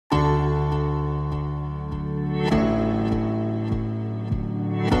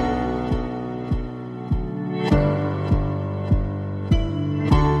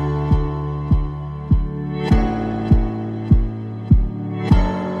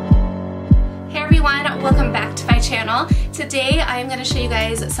everyone, welcome back to my channel. Today I'm going to show you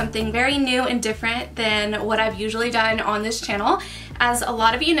guys something very new and different than what I've usually done on this channel. As a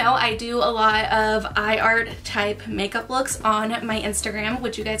lot of you know, I do a lot of eye art type makeup looks on my Instagram,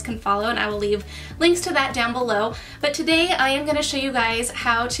 which you guys can follow, and I will leave links to that down below. But today I am going to show you guys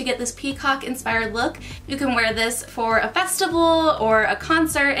how to get this peacock inspired look. You can wear this for a festival or a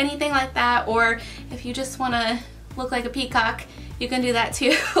concert, anything like that, or if you just want to look like a peacock, you can do that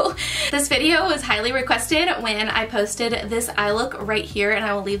too. This video was highly requested when I posted this eye look right here, and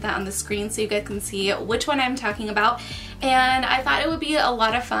I will leave that on the screen so you guys can see which one I'm talking about. And I thought it would be a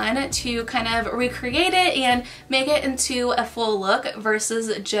lot of fun to kind of recreate it and make it into a full look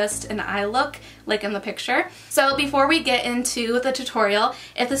versus just an eye look like in the picture. So before we get into the tutorial,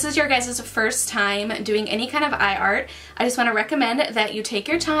 if this is your guys' first time doing any kind of eye art, I just want to recommend that you take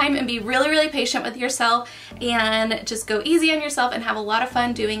your time and be really patient with yourself and just go easy on yourself and have a lot of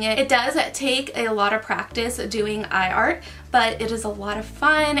fun doing it. It does take a lot of practice doing eye art, but it is a lot of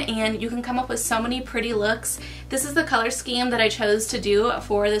fun and you can come up with so many pretty looks. This is the color scheme that I chose to do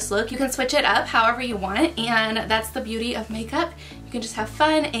for this look. You can switch it up however you want, and that's the beauty of makeup. You can just have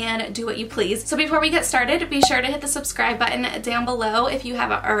fun and do what you please. So before we get started, be sure to hit the subscribe button down below if you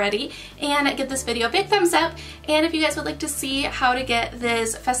haven't already, and give this video a big thumbs up. And if you guys would like to see how to get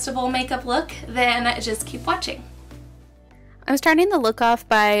this festival makeup look, then just keep watching. I'm starting the look off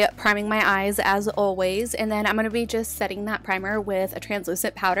by priming my eyes as always, and then I'm going to be just setting that primer with a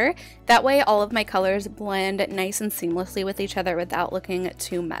translucent powder. That way all of my colors blend nice and seamlessly with each other without looking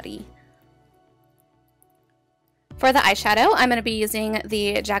too muddy. For the eyeshadow, I'm going to be using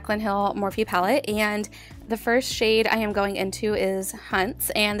the Jaclyn Hill Morphe palette, and the first shade I am going into is Hunts,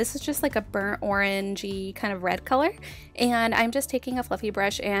 and this is just like a burnt orangey kind of red color. And I'm just taking a fluffy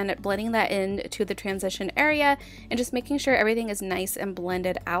brush and blending that into the transition area and just making sure everything is nice and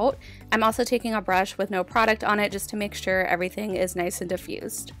blended out. I'm also taking a brush with no product on it just to make sure everything is nice and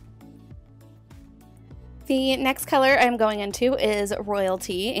diffused. The next color I'm going into is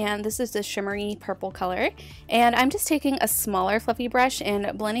Royalty, and this is the shimmery purple color, and I'm just taking a smaller fluffy brush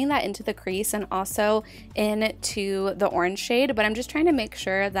and blending that into the crease and also into the orange shade, but I'm just trying to make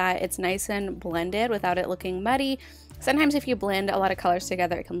sure that it's nice and blended without it looking muddy. Sometimes if you blend a lot of colors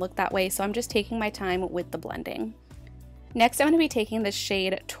together it can look that way, so I'm just taking my time with the blending. Next I'm going to be taking the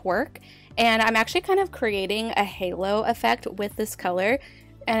shade Twerk, and I'm actually kind of creating a halo effect with this color.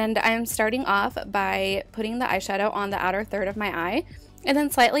 And I'm starting off by putting the eyeshadow on the outer third of my eye and then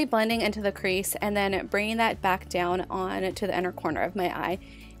slightly blending into the crease and then bringing that back down on to the inner corner of my eye.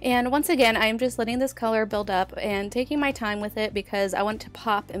 And once again, I'm just letting this color build up and taking my time with it because I want it to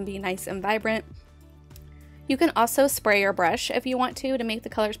pop and be nice and vibrant. You can also spray your brush if you want to make the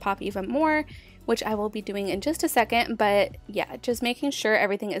colors pop even more, which I will be doing in just a second, but yeah, just making sure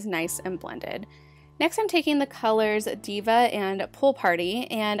everything is nice and blended. Next I'm taking the colors Diva and Pool Party,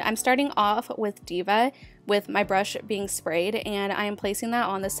 and I'm starting off with Diva with my brush being sprayed, and I am placing that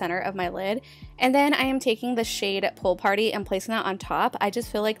on the center of my lid, and then I am taking the shade Pool Party and placing that on top. I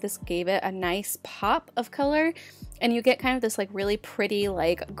just feel like this gave it a nice pop of color, and you get kind of this like really pretty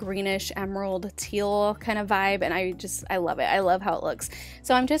like greenish emerald teal kind of vibe, and I love it. I love how it looks.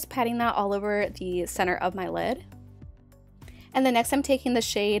 So I'm just patting that all over the center of my lid. And then next I'm taking the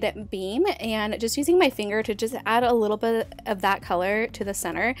shade Beam and just using my finger to just add a little bit of that color to the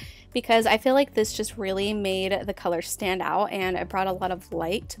center because I feel like this just really made the color stand out and it brought a lot of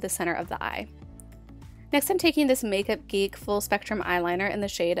light to the center of the eye. Next I'm taking this Makeup Geek Full Spectrum Eyeliner in the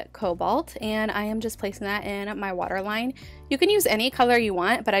shade Cobalt, and I am just placing that in my waterline. You can use any color you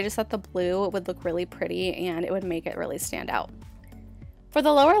want, but I just thought the blue would look really pretty and it would make it really stand out. For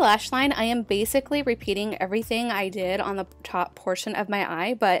the lower lash line, I am basically repeating everything I did on the top portion of my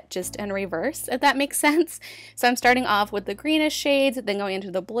eye, but just in reverse, if that makes sense. So I'm starting off with the greenish shades, then going into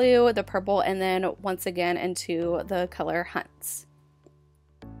the blue, the purple, and then once again into the color Hunts.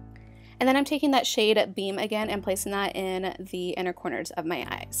 And then I'm taking that shade Beam again and placing that in the inner corners of my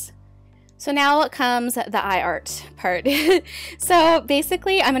eyes. So now comes the eye art part. So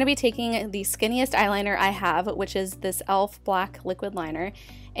basically I'm going to be taking the skinniest eyeliner I have, which is this e.l.f. black liquid liner,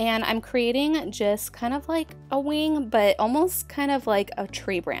 and I'm creating just kind of like a wing, but almost kind of like a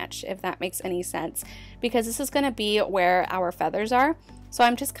tree branch, if that makes any sense, because this is going to be where our feathers are. So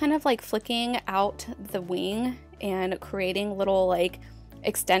I'm just kind of like flicking out the wing and creating little like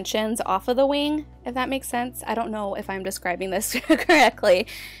extensions off of the wing, if that makes sense. I don't know if I'm describing this correctly.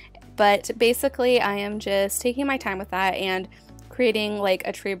 But basically I am just taking my time with that and creating like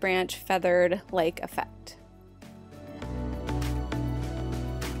a tree branch feathered like effect.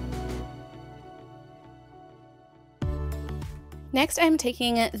 Next, I'm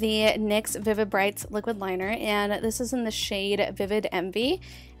taking the NYX Vivid Brights liquid liner, and this is in the shade Vivid Envy.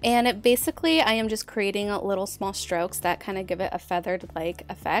 And basically, I am just creating little small strokes that kind of give it a feathered-like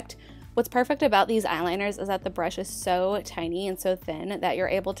effect. What's perfect about these eyeliners is that the brush is so tiny and so thin that you're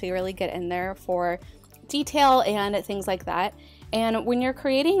able to really get in there for detail and things like that. And when you're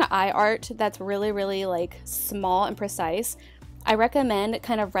creating eye art that's really like small and precise, I recommend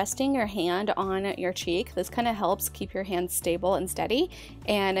kind of resting your hand on your cheek. This kind of helps keep your hand stable and steady,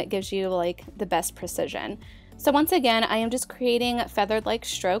 and it gives you like the best precision. So once again, I am just creating feathered-like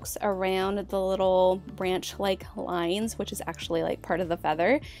strokes around the little branch-like lines, which is actually like part of the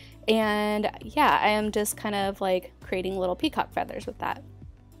feather. And yeah, I am just kind of like creating little peacock feathers with that.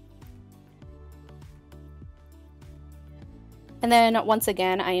 And then once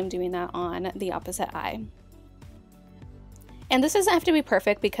again, I am doing that on the opposite eye. And this doesn't have to be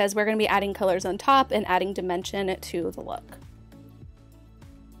perfect because we're going to be adding colors on top and adding dimension to the look.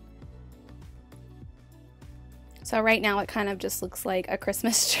 So right now it kind of just looks like a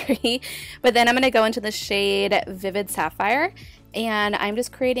Christmas tree, but then I'm going to go into the shade Vivid Sapphire, and I'm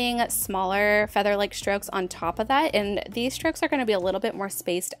just creating smaller feather-like strokes on top of that, and these strokes are going to be a little bit more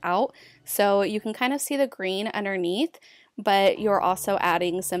spaced out, so you can kind of see the green underneath, but you're also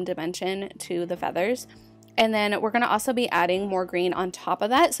adding some dimension to the feathers. And then we're going to also be adding more green on top of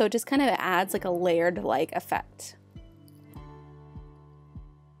that, so it just kind of adds like a layered like effect.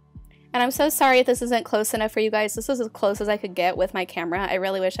 And I'm so sorry if this isn't close enough for you guys. This is as close as I could get with my camera. I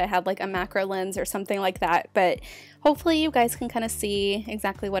really wish I had like a macro lens or something like that, but hopefully you guys can kind of see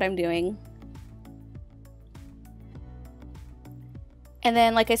exactly what I'm doing. And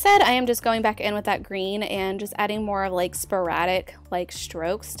then, like I said, I am just going back in with that green and just adding more of like sporadic like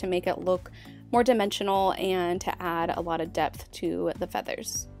strokes to make it look more dimensional and to add a lot of depth to the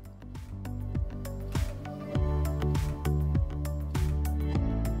feathers.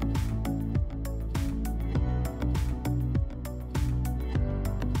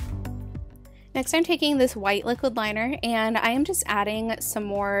 Next, I'm taking this white liquid liner and I am just adding some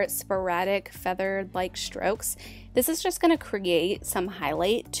more sporadic feathered-like strokes. This is just going to create some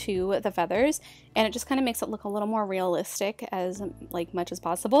highlight to the feathers, and it just kind of makes it look a little more realistic as much as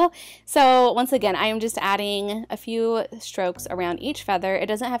possible. So once again, I am just adding a few strokes around each feather. It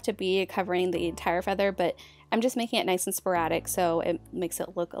doesn't have to be covering the entire feather, but I'm just making it nice and sporadic so it makes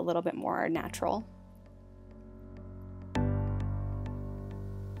it look a little bit more natural.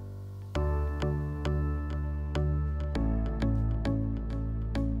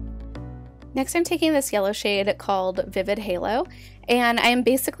 Next, I'm taking this yellow shade called Vivid Halo, and I'm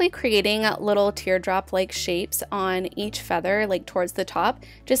basically creating little teardrop-like shapes on each feather, like towards the top,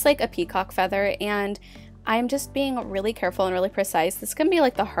 just like a peacock feather, and I'm just being really careful and really precise. This can be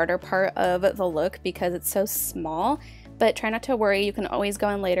like the harder part of the look because it's so small, but try not to worry. You can always go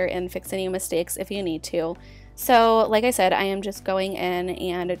in later and fix any mistakes if you need to. So like I said, I am just going in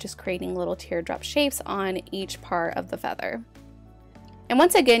and just creating little teardrop shapes on each part of the feather. And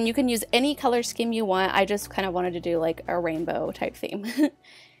once again, you can use any color scheme you want. I just kind of wanted to do like a rainbow type theme.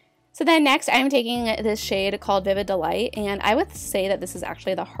 So then next, I'm taking this shade called Vivid Delight, and I would say that this is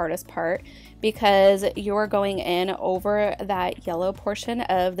actually the hardest part because you're going in over that yellow portion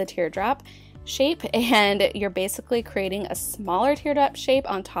of the teardrop shape, and you're basically creating a smaller teardrop shape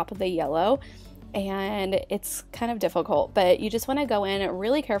on top of the yellow. And it's kind of difficult, but you just want to go in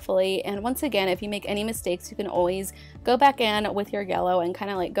really carefully. And once again, if you make any mistakes, you can always go back in with your yellow and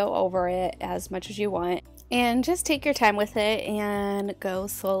kind of like go over it as much as you want. And just take your time with it and go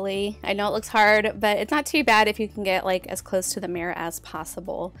slowly. I know it looks hard, but it's not too bad if you can get like as close to the mirror as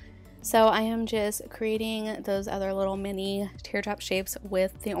possible. So I am just creating those other little mini teardrop shapes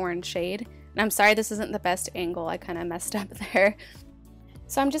with the orange shade. And I'm sorry this isn't the best angle, I kind of messed up there.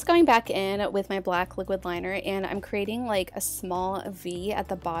 So I'm just going back in with my black liquid liner and I'm creating like a small V at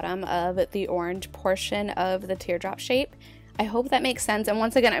the bottom of the orange portion of the teardrop shape. I hope that makes sense. And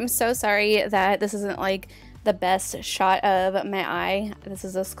once again, I'm so sorry that this isn't like the best shot of my eye. This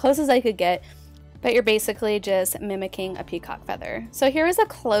is as close as I could get, but you're basically just mimicking a peacock feather. So here is a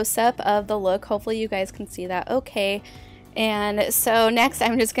close-up of the look. Hopefully you guys can see that okay. And so next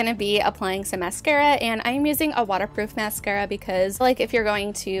I'm just going to be applying some mascara, and I'm using a waterproof mascara because like if you're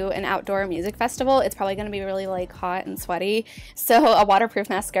going to an outdoor music festival, it's probably going to be really like hot and sweaty. So a waterproof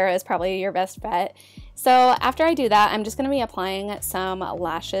mascara is probably your best bet. So after I do that, I'm just going to be applying some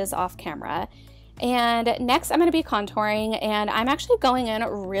lashes off camera. And next I'm going to be contouring, and I'm actually going in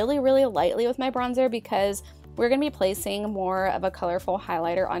really lightly with my bronzer because we're going to be placing more of a colorful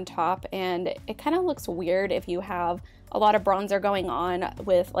highlighter on top, and it kind of looks weird if you have a lot of bronzer going on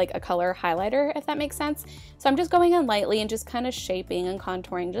with like a color highlighter, if that makes sense. So I'm just going in lightly and just kind of shaping and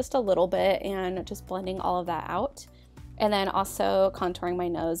contouring just a little bit and just blending all of that out. And then also contouring my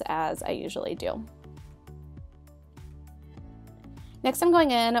nose as I usually do. Next, I'm going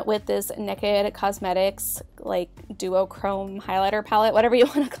in with this Naked Cosmetics like duochrome highlighter palette, whatever you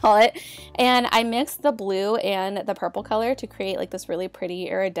want to call it. And I mixed the blue and the purple color to create like this really pretty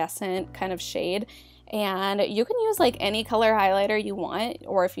iridescent kind of shade. And you can use like any color highlighter you want,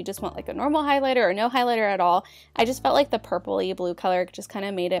 or if you just want like a normal highlighter or no highlighter at all. I just felt like the purpley blue color just kind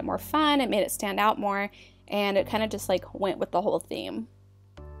of made it more fun. It made it stand out more, and it kind of just like went with the whole theme.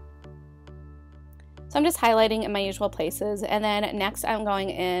 So I'm just highlighting in my usual places, and then next I'm going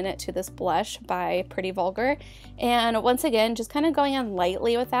in to this blush by Pretty Vulgar, and once again just kind of going in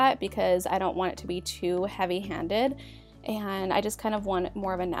lightly with that because I don't want it to be too heavy-handed, and I just kind of want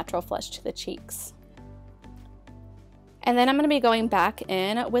more of a natural flush to the cheeks. And then I'm going to be going back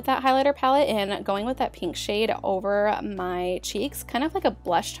in with that highlighter palette and going with that pink shade over my cheeks, kind of like a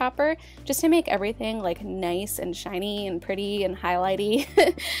blush topper, just to make everything like nice and shiny and pretty and highlighty.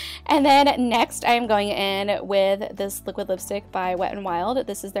 And then next I am going in with this liquid lipstick by Wet n Wild.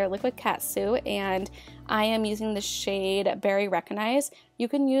 This is their liquid catsuit, and I am using the shade Berry Recognize. You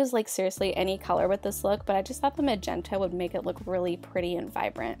can use like seriously any color with this look, but I just thought the magenta would make it look really pretty and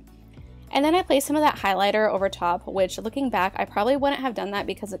vibrant. And then I placed some of that highlighter over top, which looking back, I probably wouldn't have done that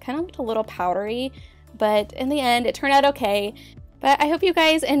because it kind of looked a little powdery, but in the end, it turned out okay. But I hope you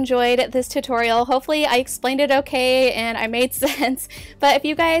guys enjoyed this tutorial. Hopefully I explained it okay and I made sense. But if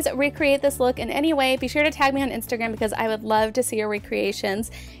you guys recreate this look in any way, be sure to tag me on Instagram because I would love to see your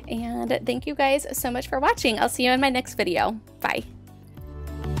recreations. And thank you guys so much for watching. I'll see you in my next video. Bye.